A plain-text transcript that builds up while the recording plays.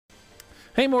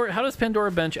Hey Mort, how does Pandora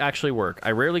Bench actually work?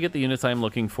 I rarely get the units I'm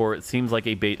looking for. It seems like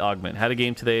a bait augment. Had a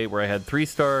game today where I had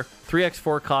 3-star,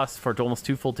 3x4 costs for almost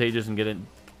 2 full tages and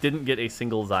didn't get a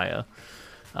single Zaya.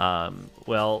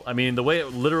 Well, I mean, the way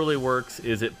it literally works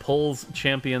is it pulls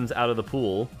champions out of the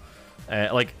pool.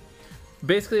 Like,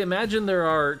 basically, imagine there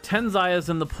are 10 Zayas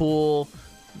in the pool,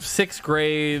 6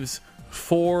 Graves,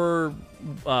 4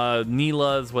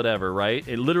 Neelas, whatever, right?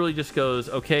 It literally just goes,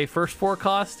 okay, first 4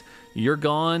 cost, you're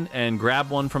gone, and grab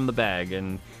one from the bag.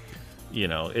 And, you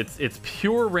know, it's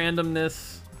pure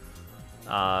randomness,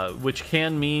 which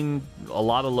can mean a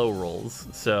lot of low rolls.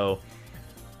 So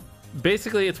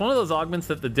basically, it's one of those augments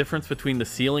that the difference between the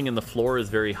ceiling and the floor is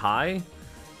very high.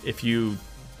 If you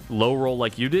low roll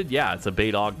like you did, yeah, it's a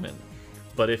bait augment.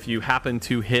 But if you happen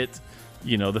to hit,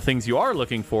 you know, the things you are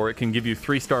looking for, it can give you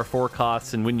 3-star 4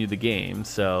 costs and win you the game.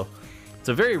 So it's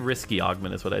a very risky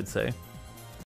augment is what I'd say.